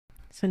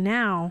So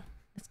now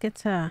let's get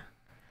to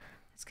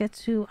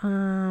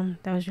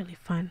that was really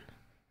fun.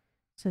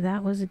 So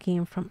that was a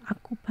game from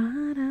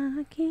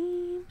Akupara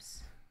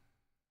Games.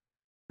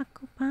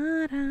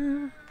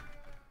 Akupara.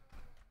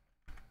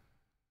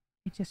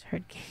 I just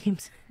heard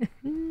games.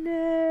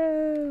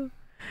 No.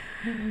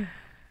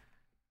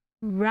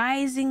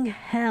 Rising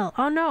Hell.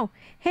 Oh no.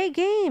 Hey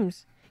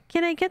games.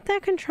 Can I get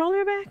that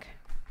controller back?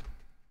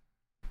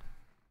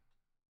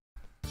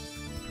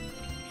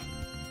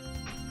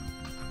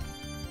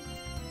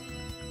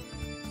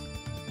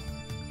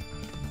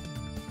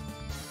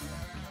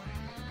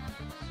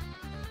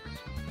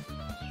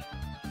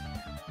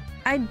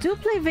 I do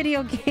play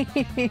video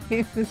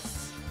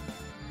games.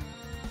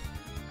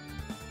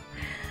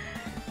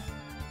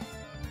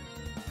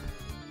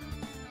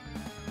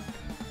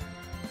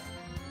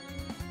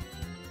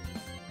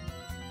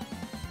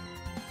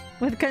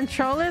 With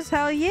controllers?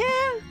 Hell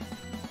yeah!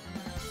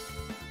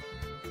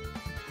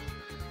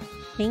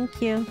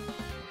 Thank you.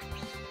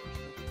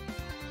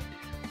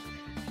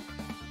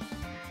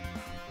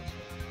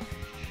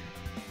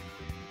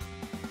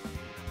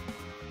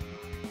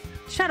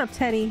 Shut up,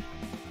 Teddy.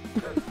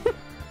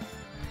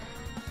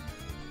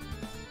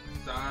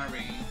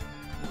 Sorry.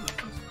 Ooh,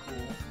 this one's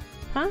cool.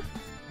 Huh?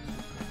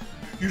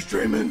 You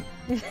streaming?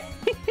 You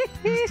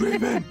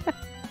streaming?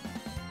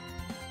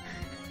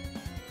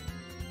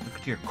 Look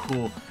at your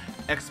cool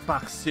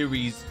Xbox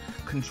Series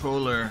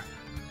controller.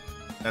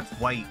 That's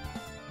white.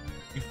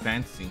 You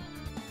fancy.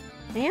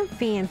 I am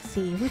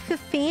fancy. We feel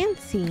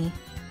fancy.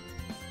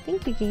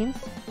 Thank you, games.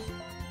 Yeah,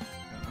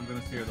 I'm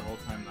gonna stay here the whole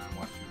time now and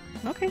watch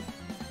you. Okay. You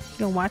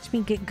gonna watch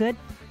me get good?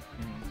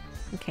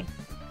 Okay.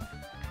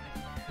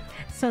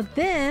 So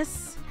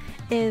this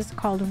is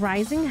called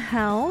Rising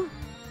Hell.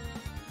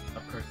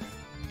 Of course.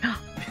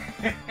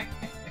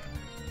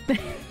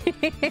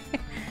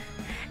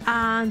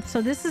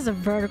 So this is a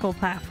vertical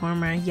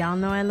platformer. Y'all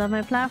know I love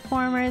my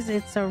platformers.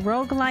 It's a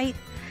roguelite.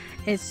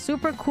 It's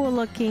super cool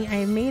looking.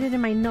 I made it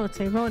in my notes.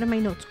 I wrote in my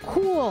notes.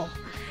 Cool.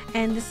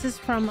 And this is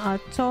from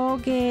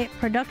Toge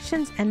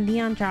Productions and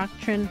Neon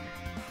Doctrine.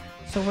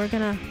 So we're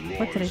gonna...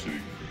 What did I do?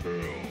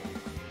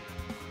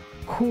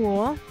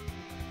 Cool.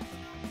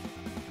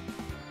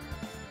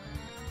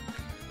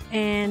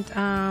 And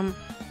I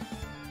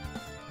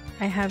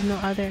have no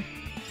other.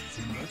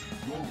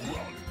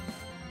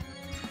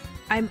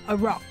 I'm a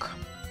rock.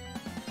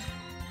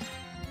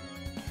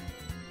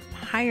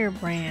 Higher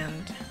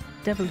brand.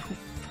 Devil Hoof.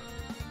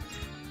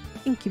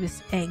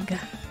 Incubus Egg.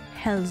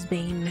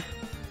 Hellsbane.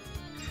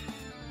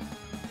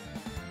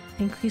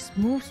 Increase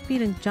move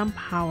speed and jump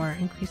power.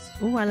 Increase.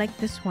 Oh, I like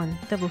this one.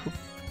 Devil Hoof.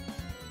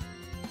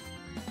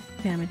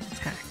 Damage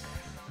attack.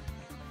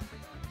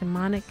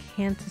 Demonic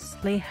hand to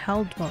slay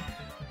Helldwell.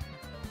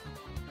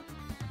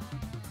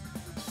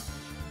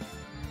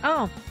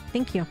 Oh,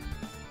 thank you.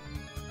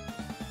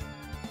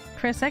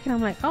 For a second,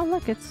 I'm like, oh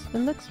look, it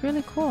looks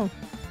really cool.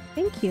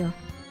 Thank you.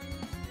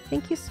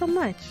 Thank you so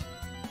much.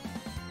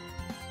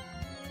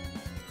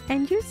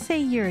 And you say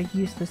you're a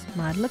useless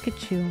mod. Look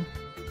at you.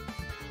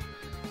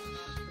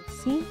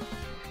 See?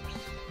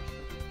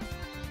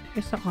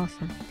 You're so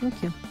awesome.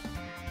 Thank you.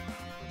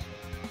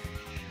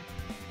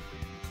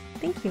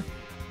 Thank you.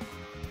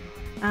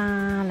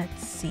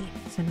 Let's see.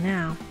 So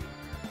now,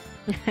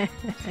 I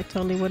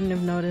totally wouldn't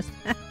have noticed.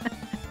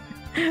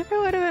 It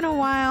would have been a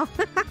while.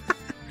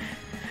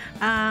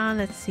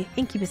 Let's see.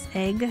 Incubus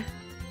Egg.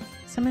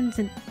 Summons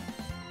an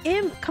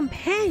imp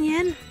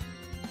companion.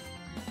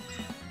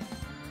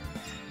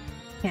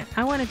 Yeah,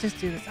 I want to just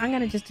do this. I'm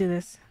gonna just do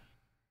this.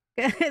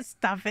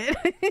 Stop it.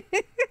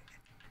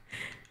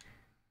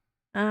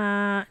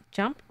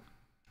 Jump,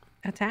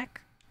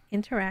 attack,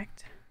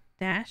 interact,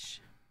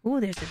 dash. Ooh,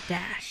 there's a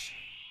dash.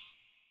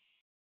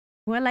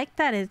 Ooh, I like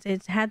that.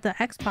 It's had the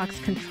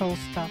Xbox control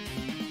stuff.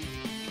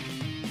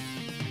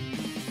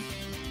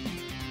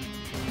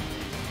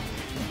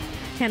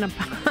 Can of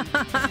bomb.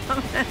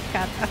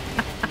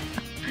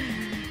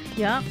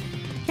 Yup.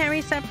 Can't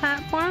reset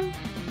platform.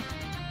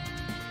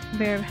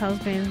 Bear of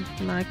Hellsbane,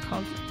 not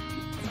called.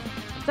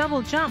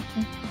 Double jump.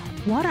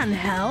 What on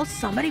hell?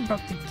 Somebody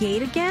broke the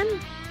gate again?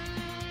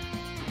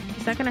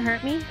 Is that gonna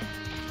hurt me?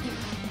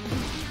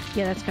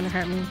 Yeah, that's gonna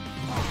hurt me.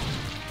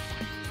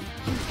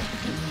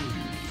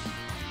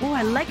 Oh,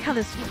 I like how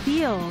this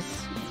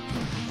feels.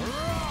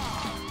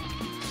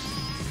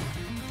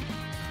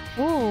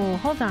 Oh,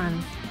 hold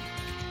on.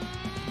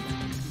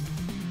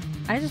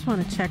 I just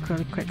want to check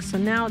really quick. So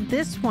now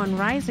this one,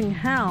 Rising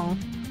Hell.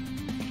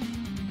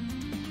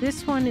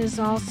 This one is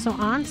also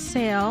on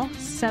sale,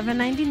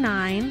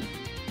 $7.99.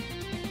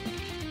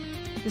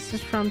 This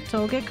is from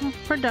Toge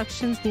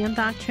Productions, Neon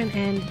Doctrine,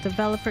 and the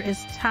developer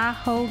is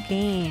Tahoe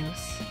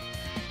Games.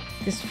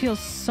 This feels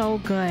so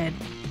good.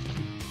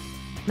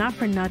 Not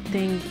for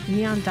nothing,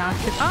 Neon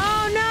Doctrine.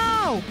 Oh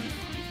no!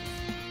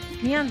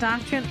 Neon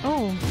Doctrine.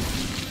 Oh,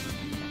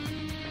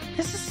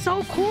 this is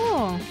so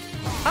cool.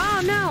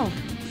 Oh no!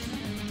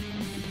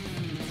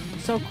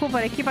 So cool,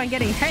 but I keep on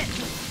getting hit.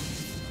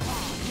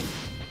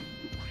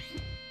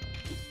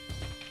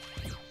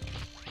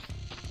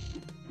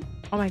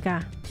 Oh my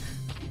god.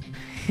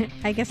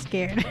 I get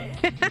scared.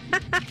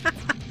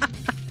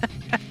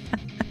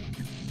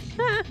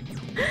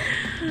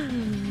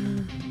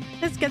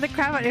 Let's get the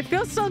crap out. It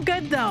feels so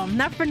good though.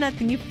 Not for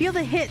nothing. You feel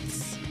the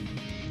hits.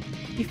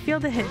 You feel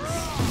the hits.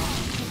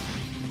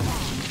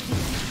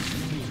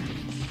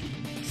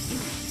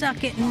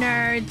 Suck it,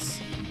 nerds.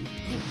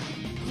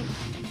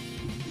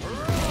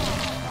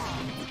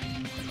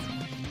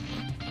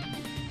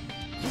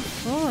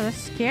 Oh, that's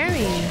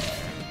scary.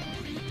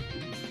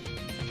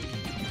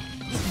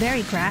 It's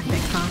very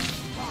graphic, huh?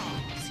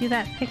 See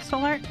that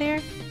pixel art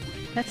there?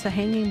 That's a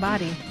hanging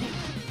body.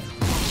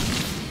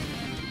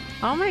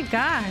 Oh my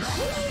gosh.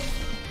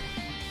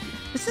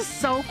 This is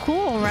so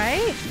cool,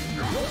 right?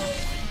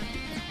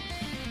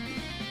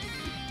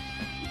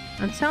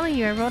 I'm telling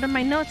you, I wrote in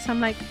my notes,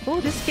 I'm like,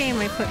 oh, this game,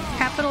 I put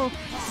capital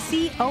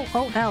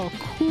C-O-O-L.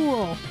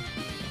 Cool.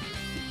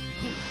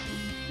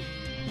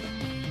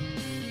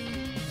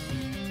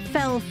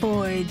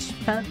 Fefer.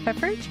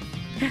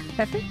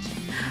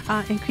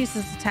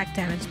 Increases attack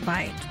damage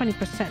by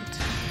 20%.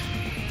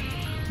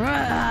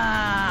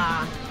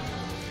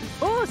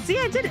 Oh, see,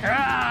 I did it.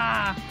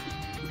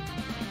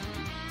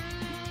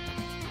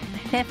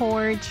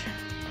 Fefer.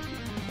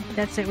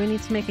 That's it. We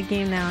need to make a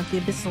game now. The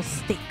Abyssal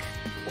Stake.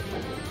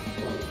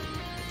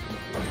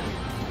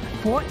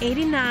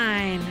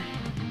 489.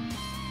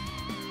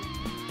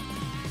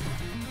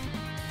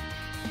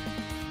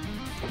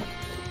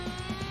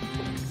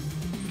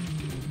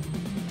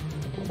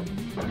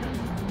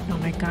 Oh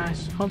my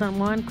gosh. Hold on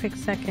one quick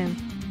second.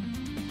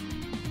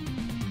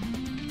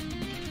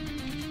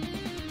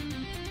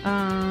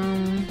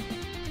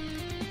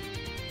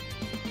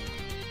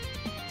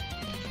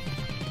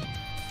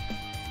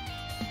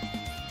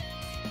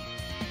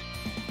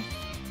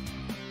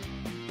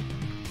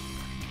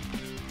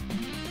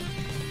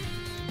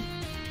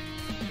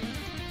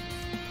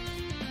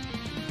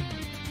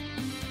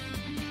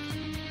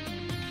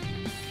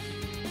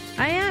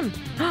 I am.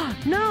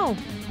 No.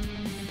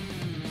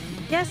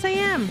 Yes, I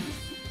am.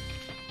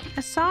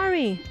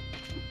 Sorry.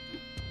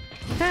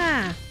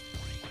 Ah.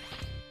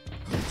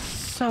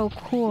 So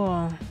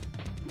cool.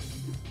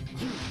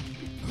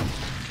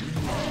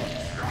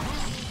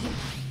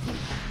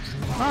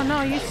 Oh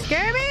no, you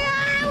scared me?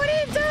 Ah, what are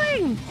you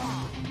doing?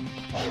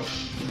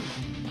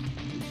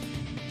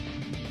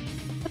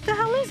 What the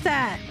hell is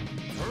that?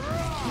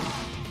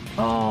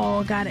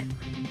 Oh, got it.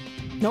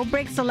 No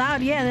breaks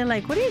allowed. Yeah, they're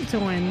like, what are you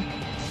doing?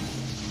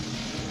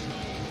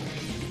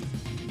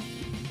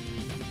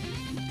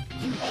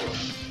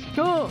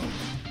 Go.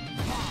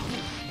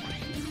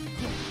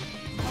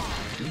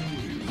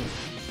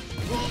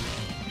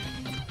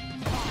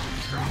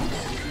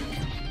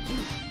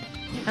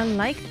 I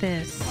like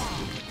this.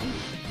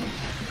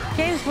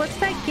 Games, what's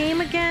that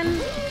game again?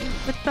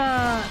 With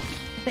the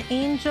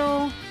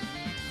angel?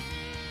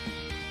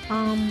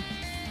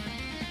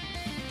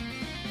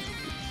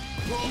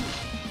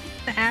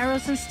 The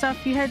arrows and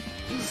stuff. You had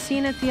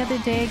seen it the other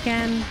day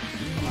again.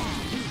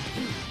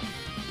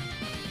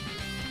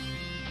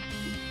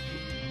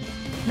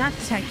 Not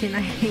Tekken,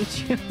 I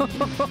hate you.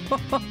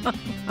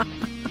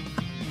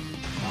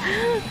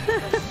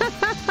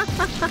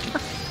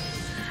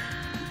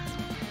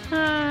 Oh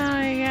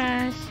my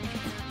gosh.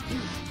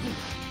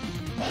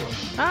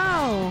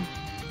 Oh!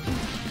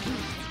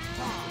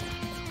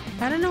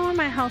 I don't know where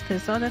my health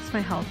is. Oh, that's my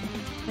health.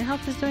 My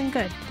health is doing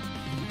good.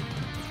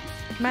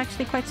 I'm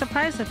actually quite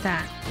surprised at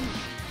that.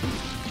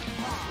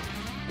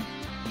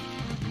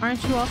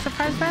 Aren't you all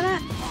surprised by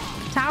that?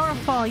 Tower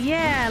fall,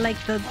 yeah, like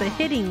the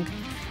hitting.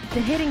 The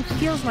hitting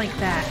feels like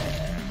that.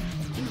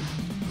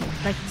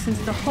 Like since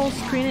the whole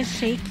screen is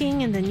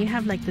shaking and then you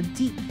have like the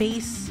deep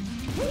bass.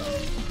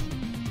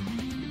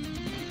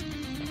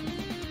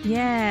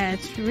 Yeah,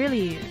 it's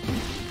really...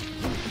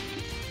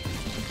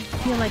 I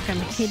feel like I'm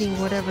hitting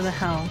whatever the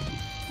hell.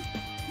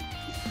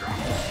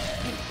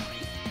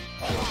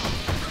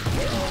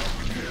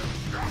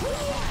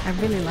 I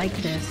really like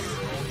this.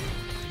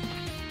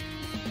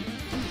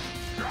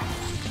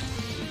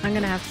 I'm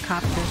gonna have to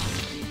cop this.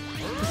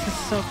 This is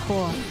so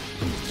cool.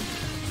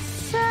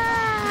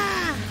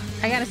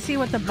 I gotta see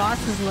what the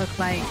bosses look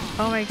like.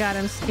 Oh my god,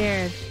 I'm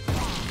scared.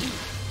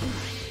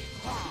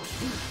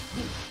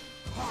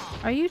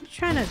 Are you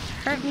trying to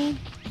hurt me?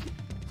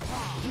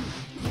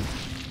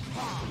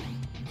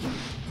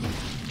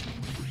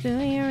 Do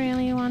you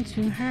really want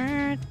to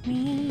hurt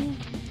me?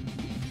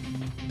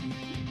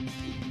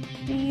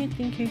 Do you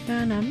think you're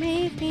gonna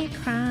make me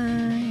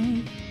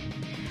cry?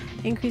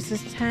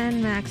 Increases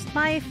 10 max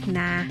life?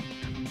 Nah.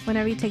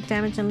 Whenever you take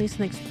damage, unleash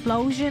an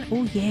explosion.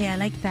 Oh yeah, I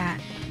like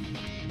that.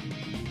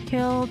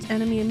 Killed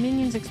enemy and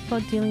minions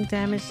explode, dealing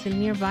damage to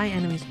nearby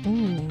enemies.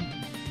 Ooh.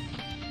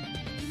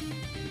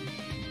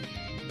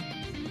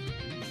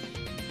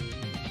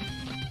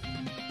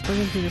 We're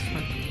gonna do this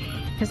one.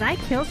 Because I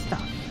kill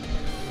stuff.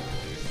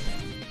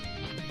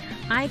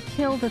 I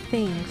kill the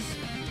things.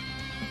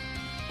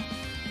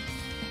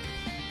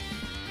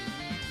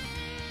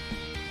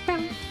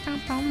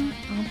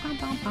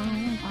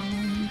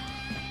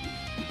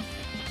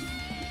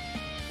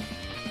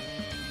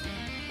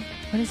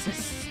 What is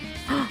this?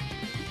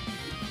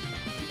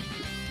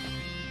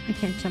 I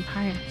can't jump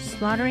higher.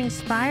 Slaughtering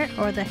Spire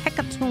or the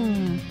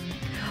Hecatomb?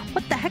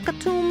 What the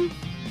Hecatomb?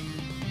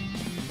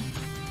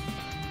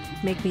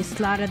 Make me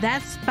slaughter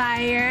that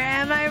Spire.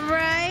 Am I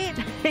right?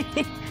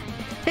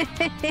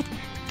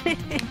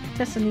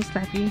 That's a knee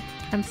slappy.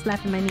 I'm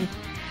slapping my knee.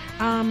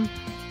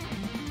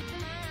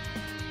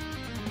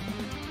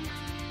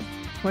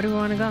 Where do we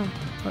want to go?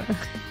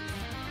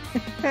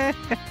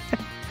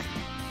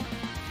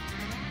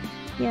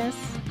 Yes,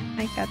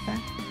 I got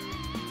that.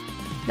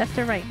 Left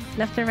or right?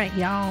 Left or right,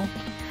 y'all?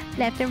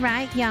 Left or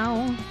right,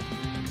 y'all?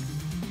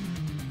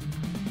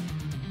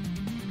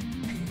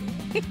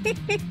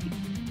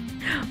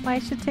 Well, I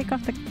should take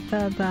off the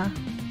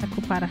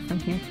Kupara from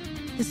here.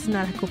 This is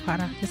not a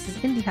Kupara. This is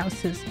indie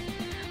houses.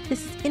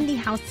 This is indie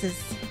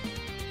houses.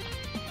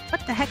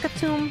 What the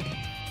Hecatomb?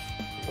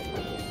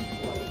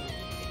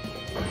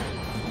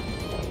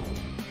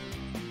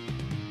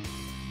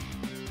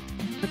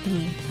 Look at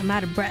me. I'm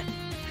out of breath.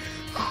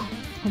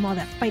 From all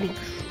that fighting.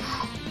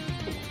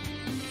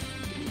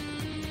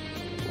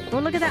 Oh,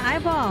 look at that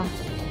eyeball.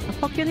 I'll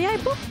poke you in the eye.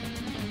 Boop.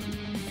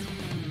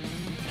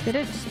 Did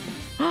it?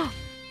 Oh!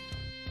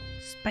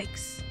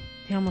 Spikes.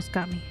 They almost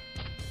got me.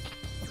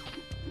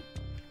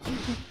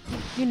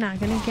 You're not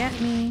gonna get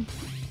me.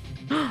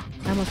 I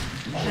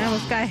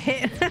almost got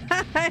hit.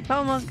 I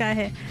almost got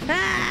hit.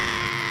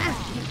 Ah!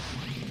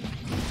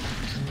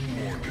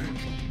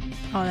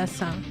 Oh, that's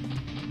some.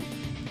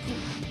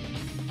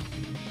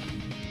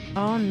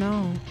 Oh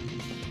no.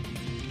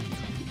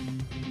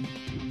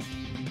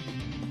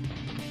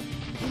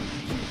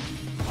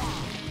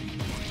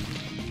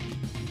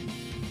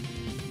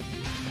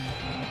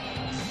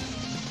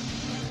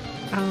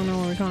 I don't know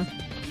where we're going.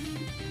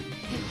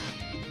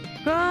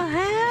 Go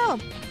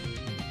help!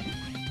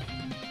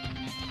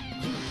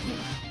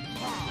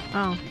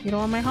 Oh, you don't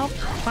want my help?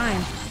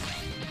 Fine.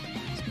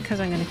 It's because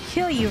I'm gonna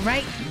kill you,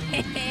 right?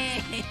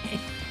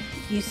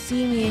 You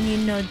see me and you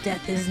know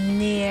death is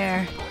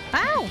near.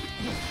 Ow!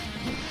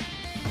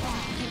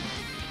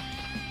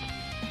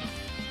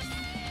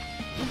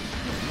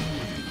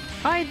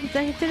 Oh, I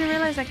didn't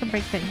realize I could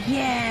break that.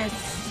 Yes!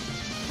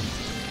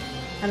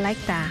 I like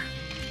that.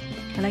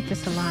 I like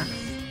this a lot.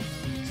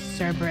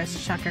 Cerberus,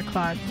 Shocker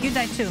Claw. You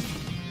die too.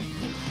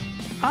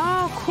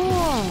 Oh,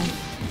 cool.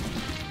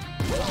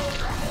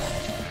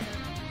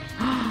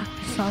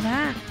 You saw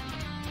that?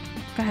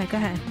 Go ahead, go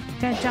ahead.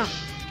 Go ahead, jump.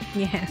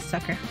 Yeah,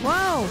 sucker.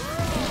 Whoa!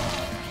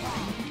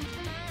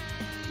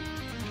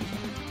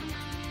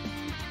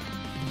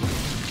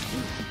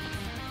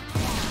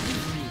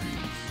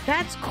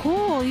 That's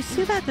cool. You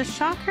see that? The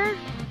shocker?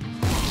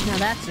 Now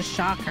that's a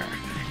shocker.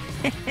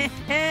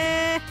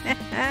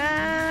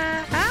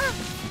 Ah!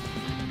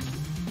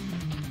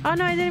 Oh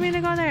no, I didn't mean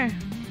to go there.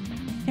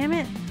 Damn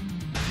it.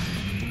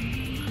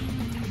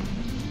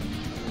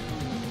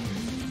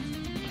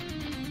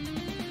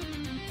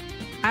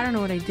 I don't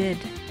know what I did.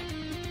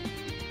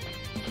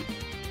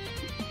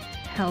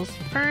 Hell's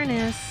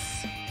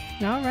Furnace.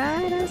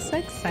 Alright, I'm so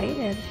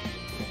excited.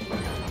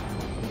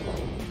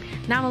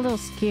 Now I'm a little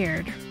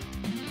scared.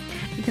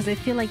 Because I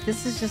feel like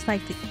this is just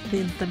like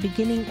the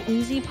beginning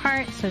easy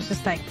part. So it's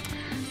just like,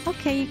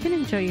 okay, you can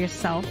enjoy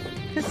yourself.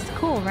 This is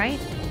cool, right?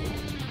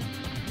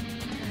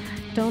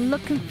 Don't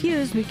look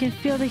confused. We can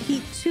feel the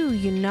heat too,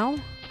 you know?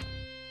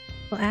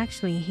 Well,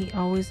 actually, he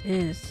always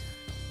is.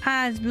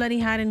 Ah, it's bloody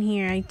hot in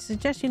here. I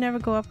suggest you never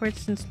go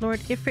upwards since Lord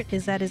Ifrit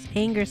is at his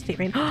anger state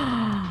right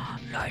now. Oh,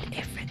 Lord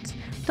Ifrit.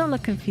 Don't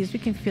look confused. We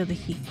can feel the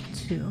heat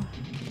too.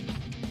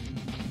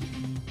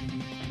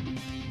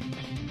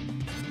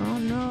 Oh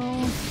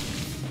no.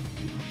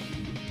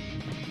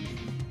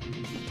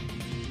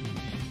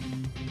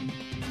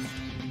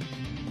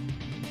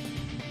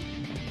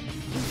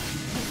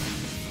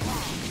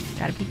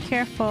 Gotta be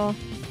careful.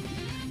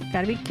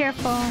 Gotta be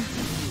careful.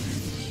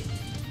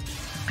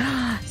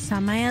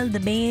 Samael the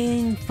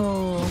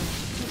Baneful.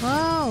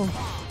 Whoa.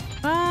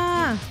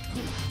 Ah.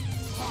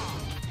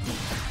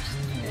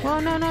 Whoa,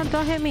 no, no,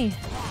 don't hit me.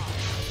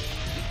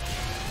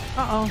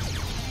 Uh-oh.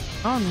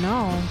 Oh,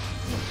 no.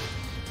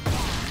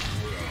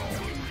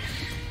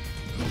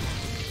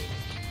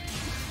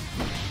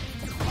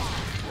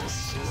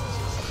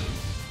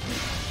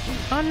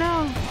 Oh,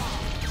 no.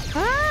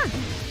 Ah!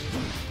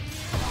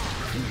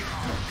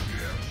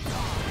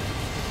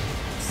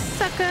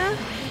 Sucker.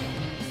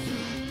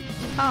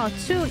 Oh,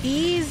 too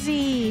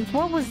easy.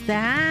 What was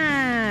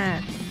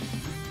that?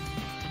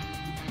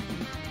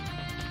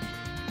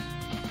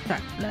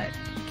 Dark Blood.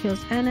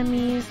 Kills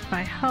enemies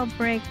by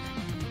Hellbreak.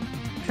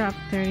 Drop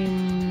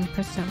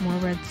 30% more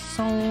red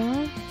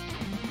soul.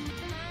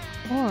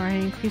 Or I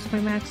increase my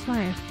max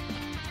life.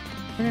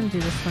 We're gonna do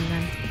this one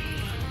then.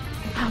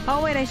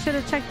 Oh wait, I should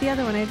have checked the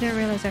other one. I didn't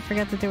realize. I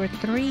forgot that there were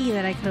 3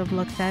 that I could have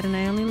looked at, and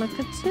I only looked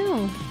at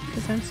 2.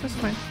 Because I'm so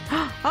smart.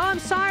 Oh, I'm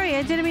sorry.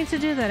 I didn't mean to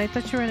do that. I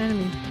thought you were an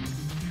enemy.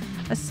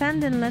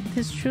 Ascend and let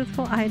this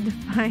truthful eye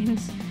define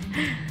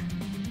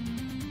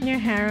your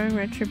harrowing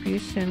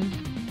retribution.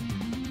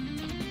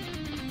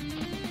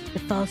 The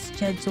false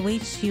judge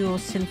awaits you, O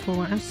sinful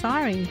one. I'm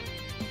sorry.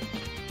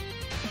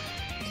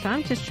 So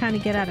I'm just trying to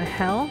get out of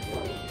hell.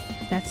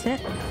 That's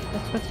it.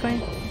 That's what's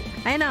going.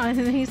 I know. And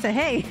then he said,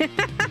 "Hey,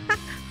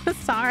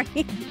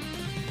 sorry."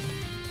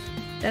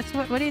 That's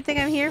what. What do you think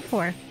I'm here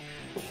for?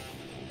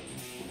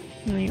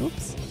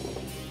 Oops.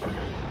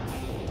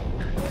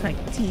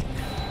 Like teeth.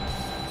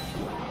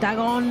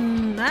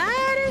 Dagon.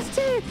 Ah, it is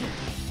teeth.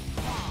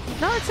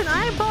 No, it's an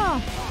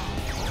eyeball.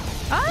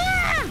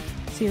 Ah!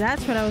 See,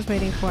 that's what I was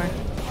waiting for.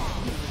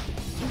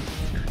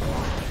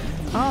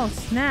 Oh,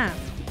 snap.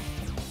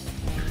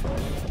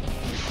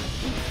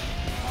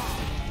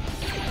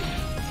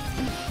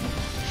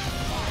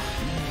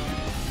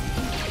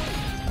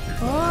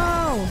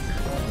 Whoa!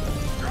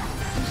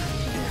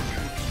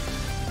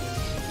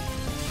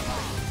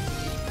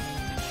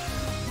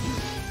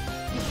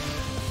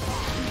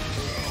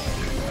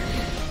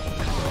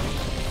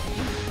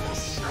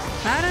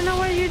 I don't know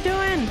what you're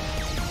doing.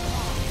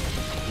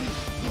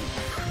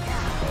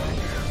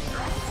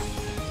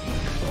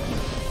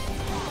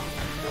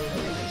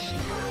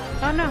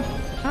 Oh no.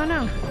 Oh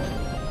no.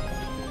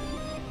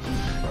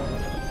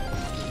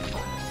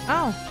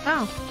 Oh,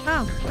 oh,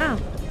 oh, oh.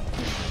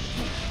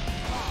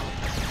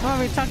 Oh,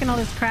 we're talking all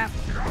this crap.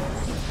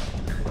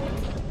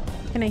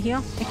 Can I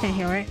heal? I can't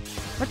heal, right?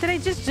 What did I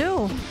just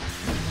do?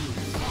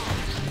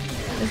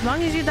 As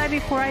long as you die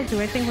before I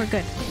do, I think we're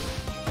good.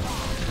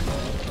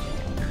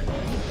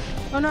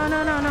 Oh, no,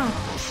 no, no, no.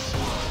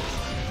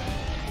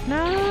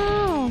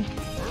 No.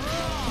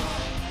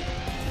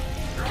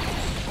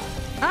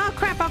 Oh,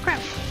 crap. Oh,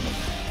 crap.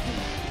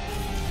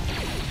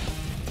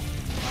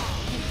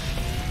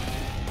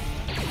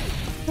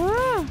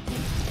 Oh.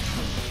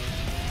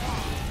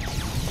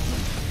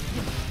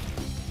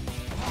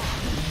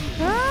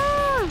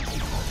 Oh.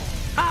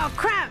 Oh,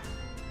 crap.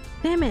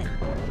 Damn it.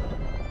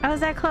 I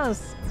was that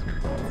close.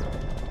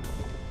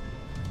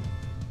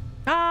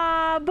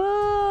 Ah,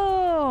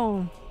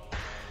 boo.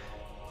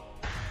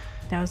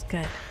 That was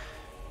good.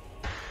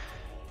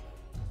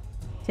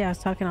 See, I was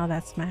talking all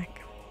that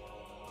smack.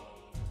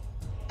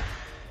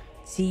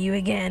 See you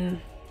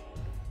again.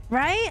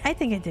 Right? I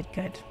think I did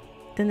good.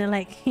 Then they're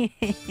like,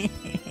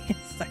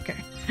 sucker.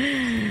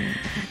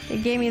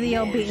 It gave me the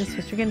old beat and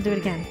switch. We're gonna do it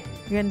again.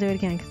 We're gonna do it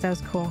again because that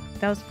was cool.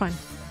 That was fun.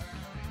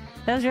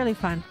 That was really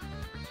fun.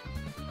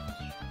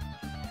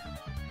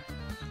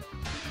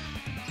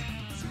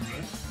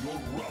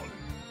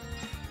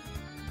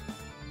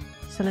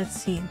 So let's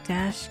see.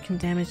 Dash can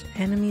damage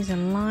enemies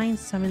and line.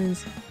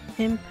 Summons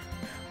imp.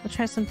 We'll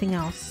try something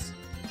else.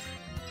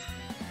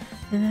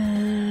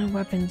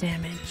 Weapon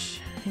damage.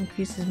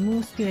 Increases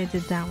move speed. I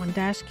did that one.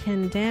 Dash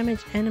can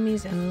damage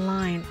enemies and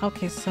line.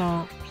 Okay,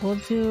 so we'll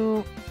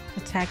do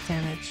attack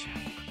damage.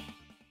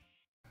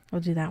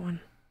 We'll do that one.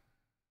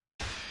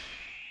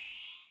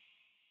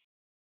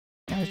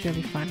 That was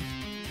really fun.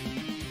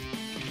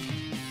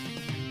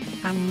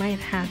 I might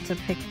have to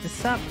pick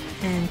this up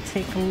and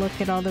take a look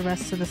at all the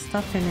rest of the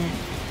stuff in it.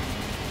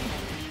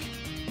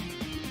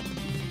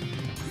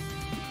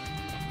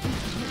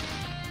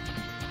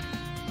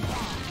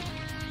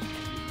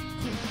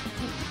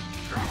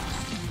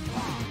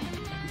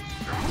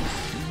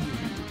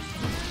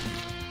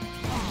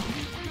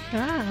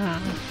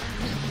 Ah.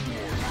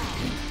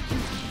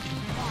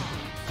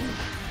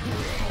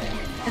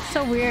 It's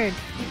so weird.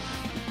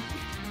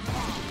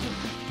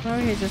 Over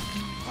here just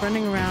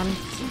running around,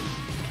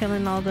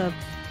 killing all the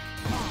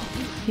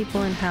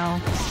people in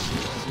hell.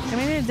 I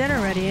mean, they're dead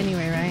already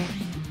anyway, right?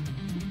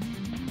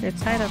 They're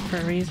tied up for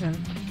a reason.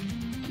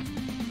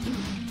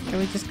 Can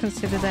we just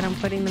consider that I'm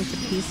putting them to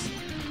peace?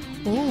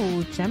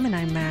 Ooh,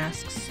 Gemini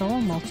mask,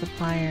 soul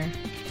multiplier.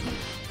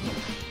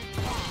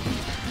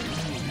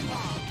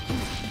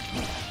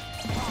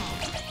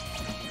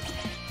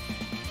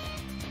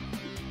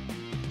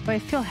 But I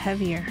feel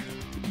heavier.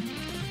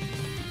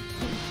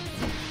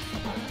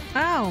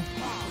 Oh!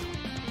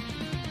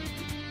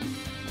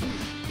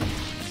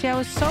 See, I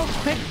was so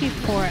quick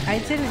before. I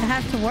didn't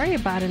have to worry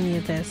about any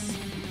of this.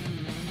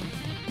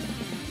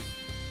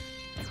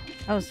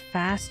 I was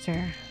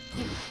faster.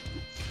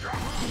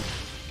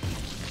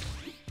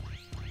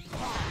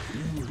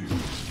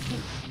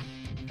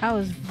 I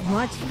was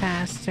much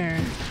faster.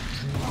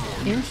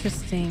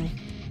 Interesting.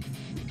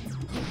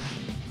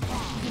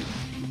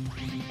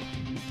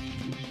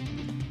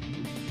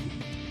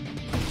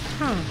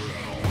 Huh.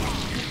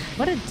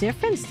 What a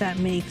difference that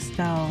makes,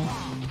 though.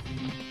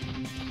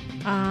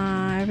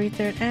 Every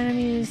third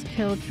enemy's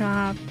kill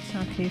drop.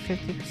 Okay,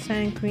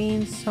 50%.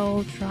 Green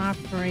soul drop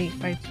rate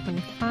by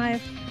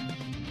 25.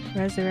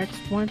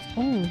 Resurrects once.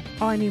 Oh,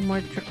 I need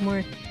more.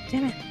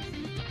 Damn it.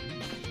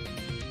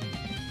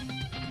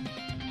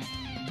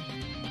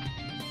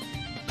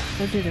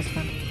 We'll do this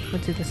one.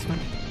 We'll do this one.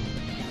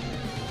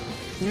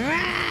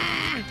 Yeah.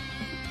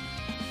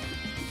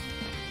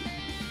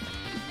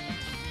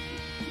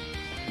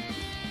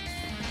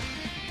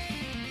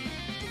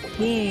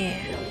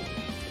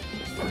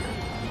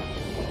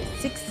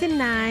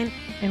 69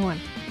 and 1.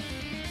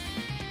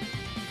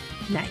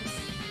 Nice.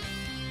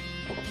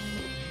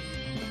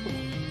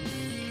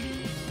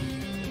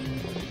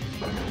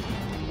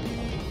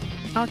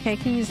 Okay, I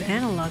can use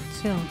analog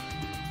too.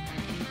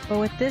 But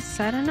with this,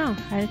 I don't know.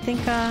 I think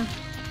I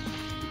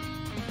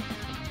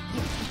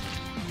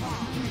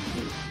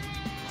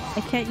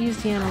can't use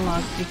the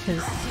analog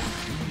because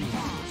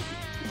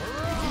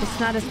it's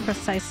not as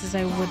precise as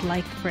I would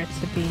like for it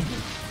to be.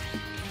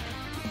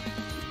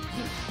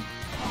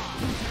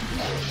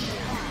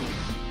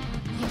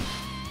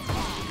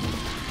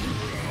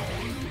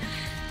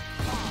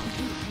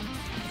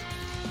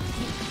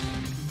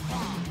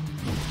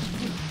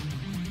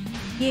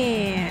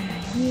 Yeah,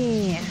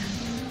 yeah.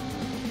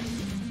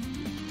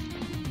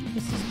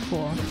 This is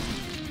cool.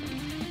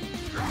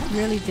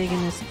 Really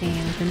digging this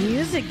game. The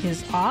music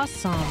is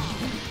awesome.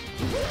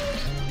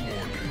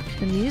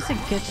 The music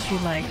gets you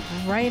like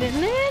right in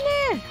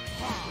it.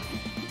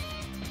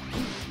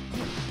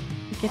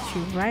 It gets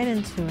you right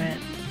into it.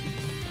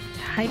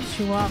 Hypes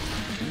you up.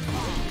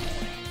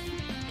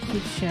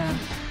 Keeps you.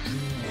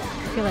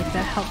 I feel like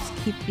that helps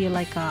keep you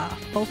like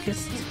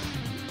focused.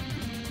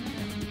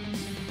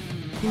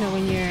 You know,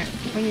 when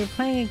you're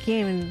playing a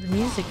game and the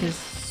music is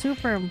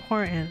super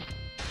important.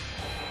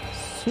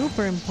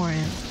 Super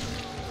important.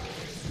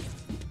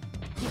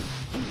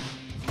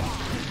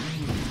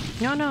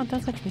 No, don't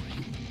touch me.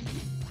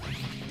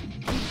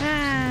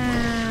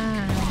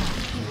 Ah.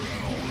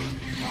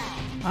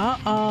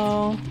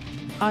 Uh-oh.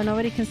 Oh,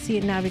 nobody can see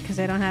it now because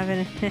I don't have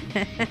it.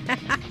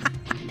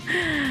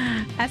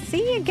 I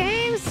see you,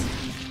 games.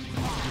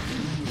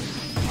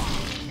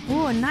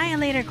 Ooh,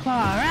 Annihilator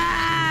Claw.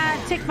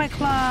 Ah, take my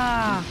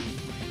claw.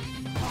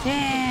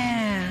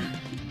 Yeah.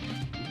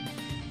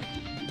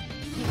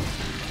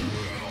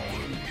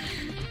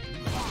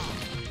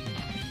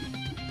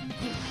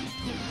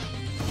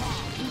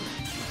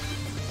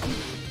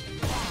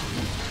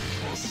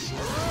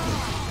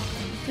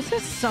 This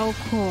is so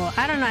cool.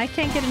 I don't know. I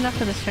can't get enough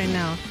of this right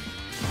now.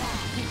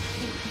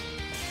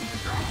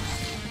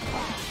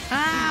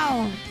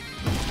 Ow!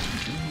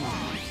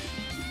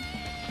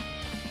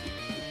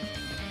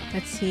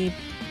 Let's see.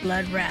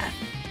 Blood Wrath.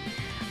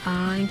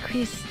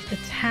 Increased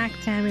attack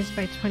damage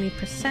by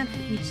 20%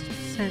 for each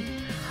percent.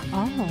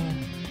 Oh.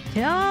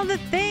 Kill the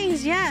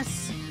things,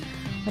 yes!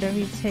 Whenever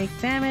you take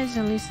damage,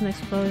 unleash an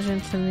explosion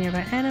to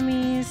nearby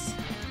enemies.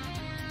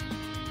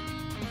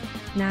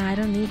 Nah, I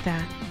don't need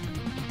that.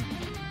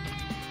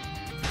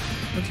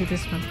 We'll do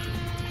this one.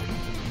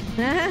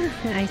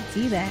 I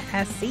see that.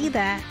 I see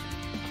that.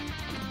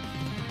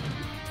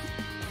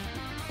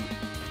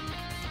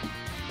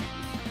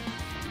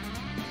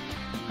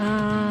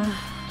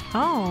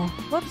 Oh,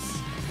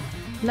 whoops.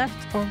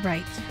 Left or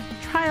right?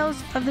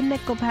 Trials of the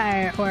Nickel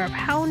Pyre or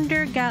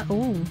Pounder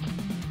Ooh.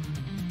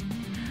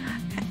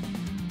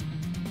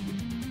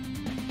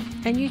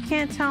 And you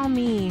can't tell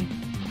me.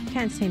 You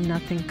can't say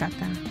nothing,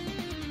 Kata.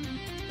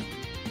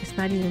 It's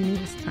not even me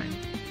this time.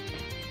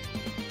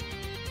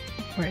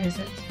 Or is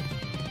it?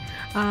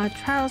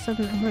 Trials of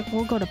the...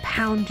 We'll go to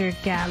Pounder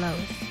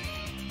Gallows.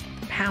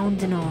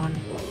 Pounding on.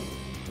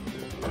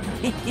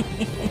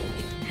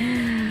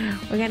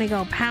 We're gonna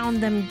go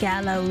pound them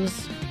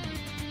gallows.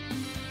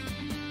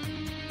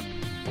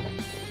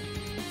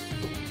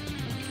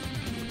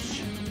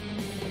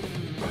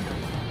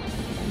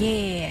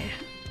 Yeah.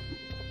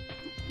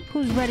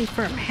 Who's ready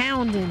for a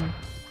pounding?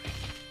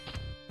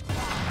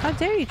 How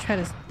dare you try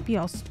to be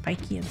all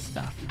spiky and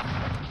stuff?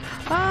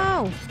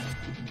 Oh!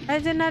 I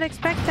did not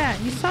expect that.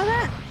 You saw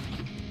that?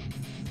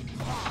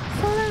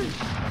 Saw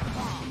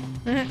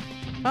that?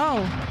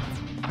 Oh.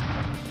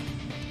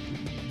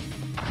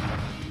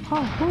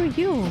 Oh, who are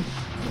you?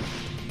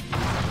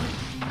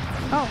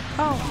 Oh.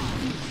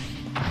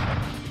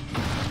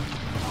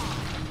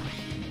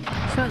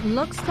 So it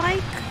looks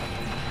like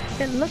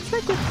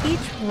with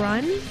each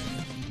run,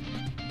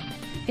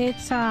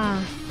 it's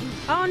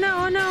oh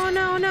no.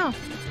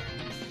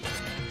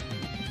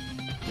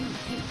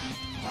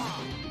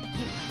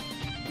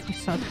 You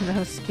saw that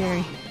was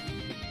scary.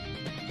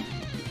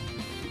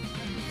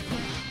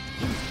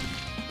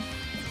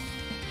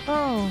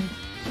 Oh.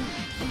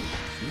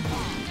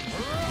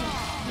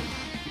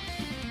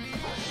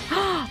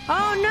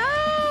 Oh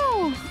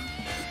no!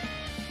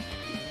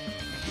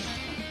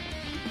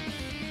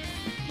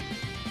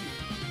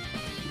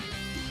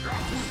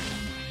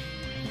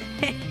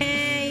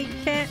 Hey,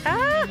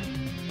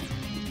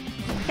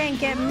 can't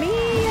get me,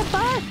 your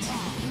butt!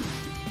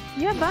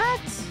 Your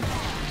butt!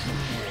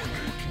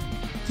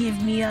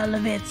 Give me all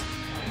of it.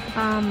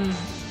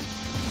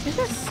 This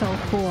is so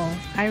cool.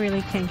 I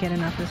really can't get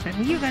enough of this right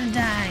now. You're gonna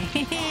die.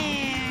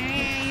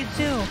 Yeah, you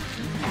too.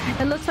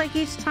 It looks like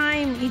each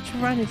time, each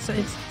run, it's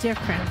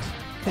different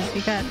because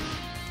you got.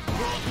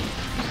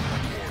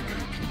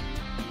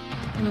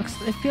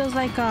 It feels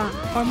like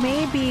or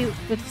maybe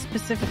with a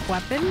specific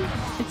weapon,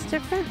 it's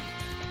different.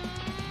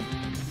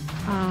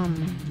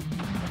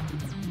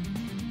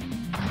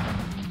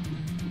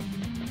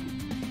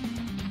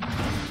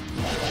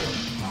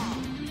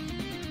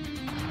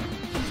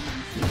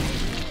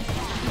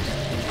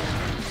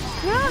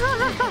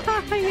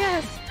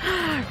 Yes.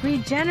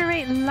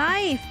 Regenerate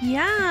life.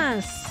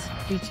 Yes.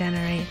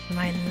 Regenerate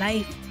my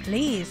life,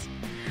 please.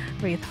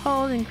 Breathe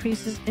hold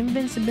increases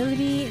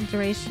invincibility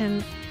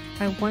duration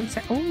by 1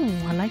 sec.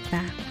 Oh, I like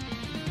that.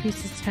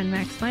 Increases 10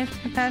 max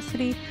life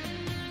capacity.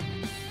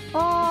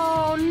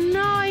 Oh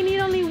no, I need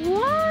only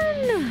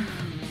 1.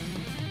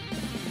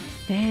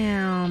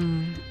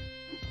 Damn.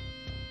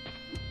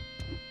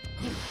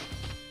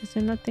 Is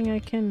there nothing I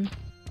can...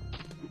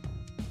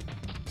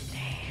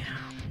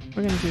 Damn.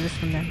 We're gonna do this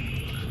one then.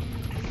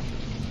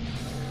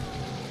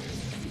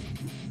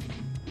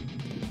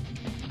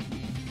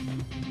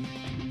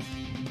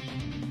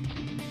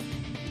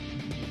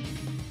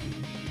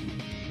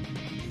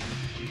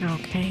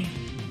 Okay.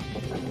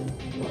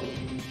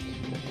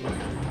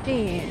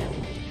 Yeah.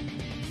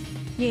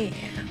 Yeah.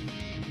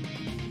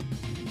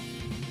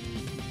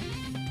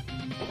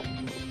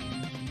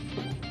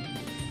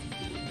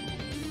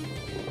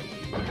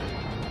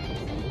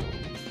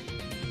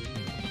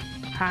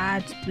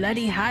 Hot,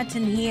 bloody hot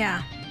in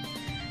here.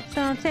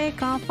 So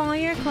take off all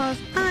your clothes.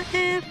 I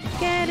am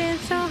getting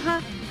so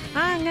hot.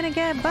 I'm gonna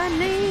get butt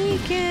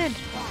naked.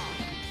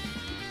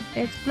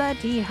 It's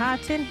bloody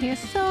hot in here,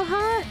 so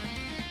hot.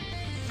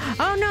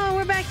 Oh no,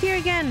 we're back here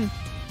again.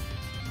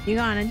 You're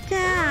gonna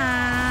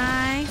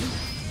die.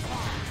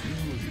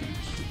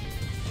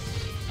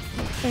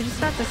 Wait, it's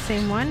not the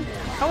same one.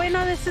 Oh wait,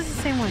 no, this is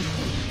the same one.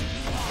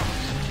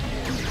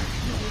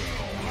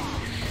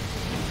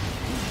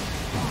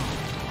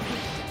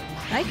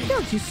 I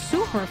killed you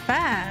super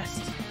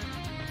fast.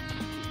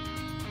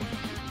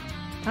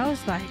 I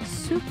was like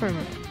super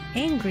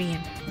angry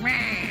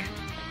and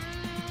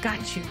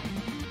got you.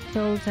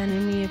 Kills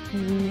enemy if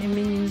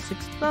minions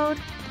explode.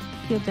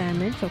 Heal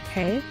damage,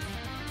 okay.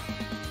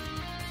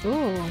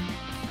 Ooh.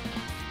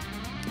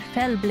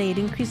 Fell Blade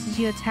increases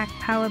your attack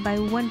power by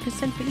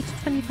 1% for each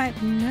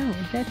 25. No,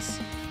 let's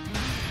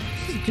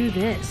just do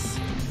this.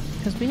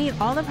 Because we need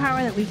all the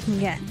power that we can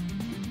get.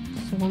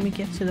 So when we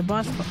get to the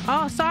boss...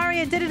 Oh, sorry,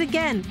 I did it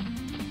again.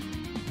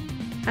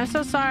 I'm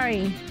so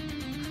sorry.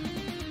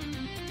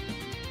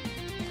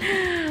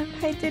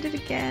 I did it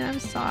again, I'm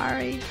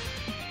sorry.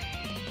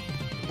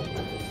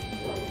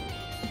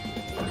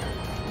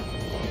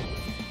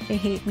 They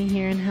hate me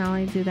here and how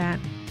I do that.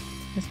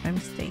 That's my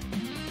mistake.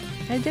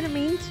 I didn't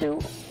mean to.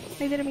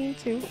 I didn't mean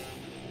to.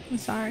 I'm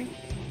sorry.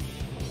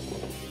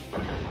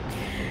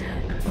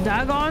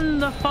 Dagon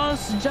the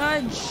false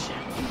judge.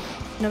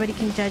 Nobody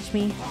can judge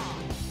me.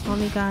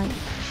 Only God.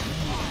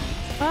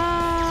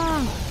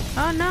 Oh!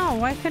 Oh no!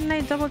 Why couldn't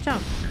I double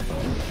jump?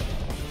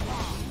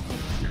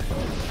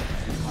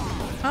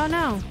 Oh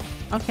no!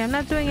 Okay, I'm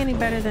not doing any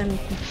better than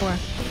before.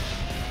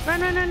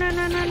 Run, run, run, run,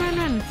 run, run, run,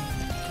 run!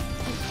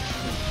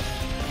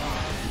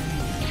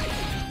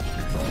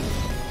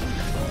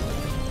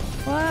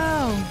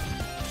 Whoa!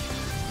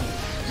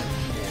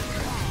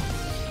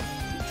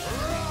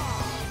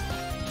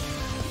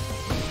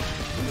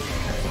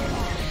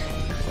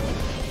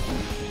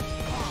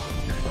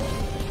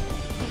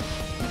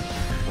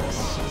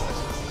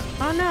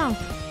 Oh no!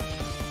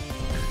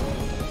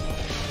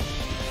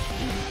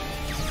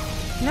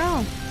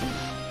 No!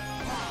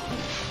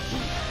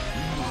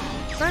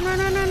 Run, run,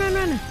 run, run, run,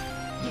 run!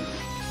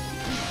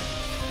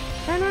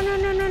 Run, run,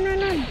 run, run, run, run,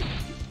 run!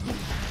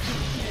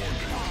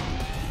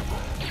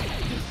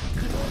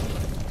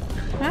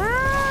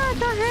 Ah!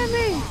 Don't hit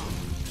me!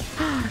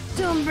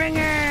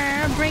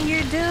 Doombringer! Bring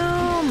your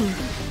doom!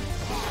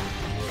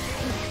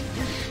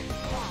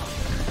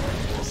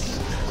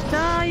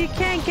 No, you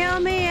can't kill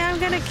me! I'm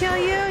gonna kill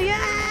you!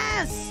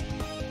 Yes!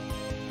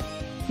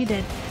 You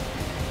did.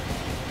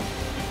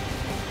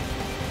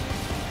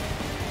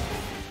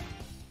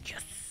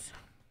 Yes!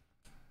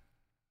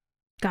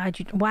 God,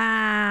 you...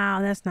 Wow!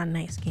 That's not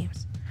nice,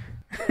 games.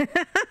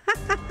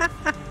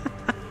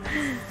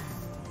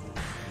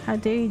 How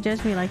dare you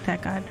judge me like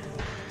that, God?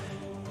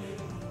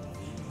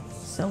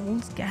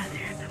 Souls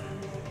gathered.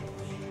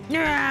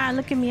 Yeah,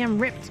 look at me, I'm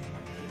ripped.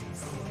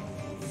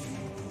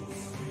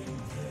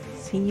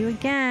 See you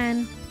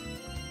again.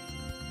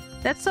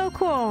 That's so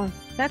cool.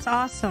 That's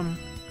awesome.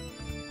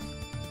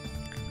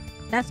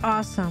 That's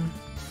awesome.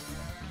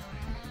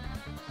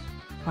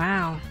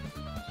 Wow.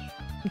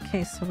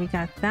 Okay, so we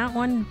got that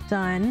one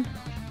done.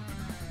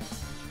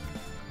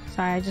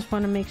 Sorry, I just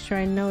want to make sure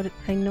I note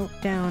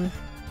down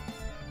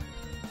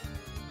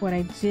what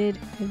I did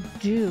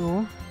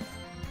do.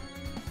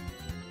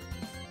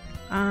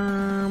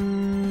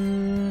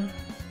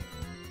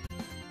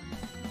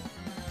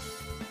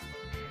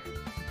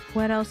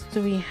 What else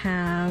do we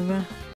have?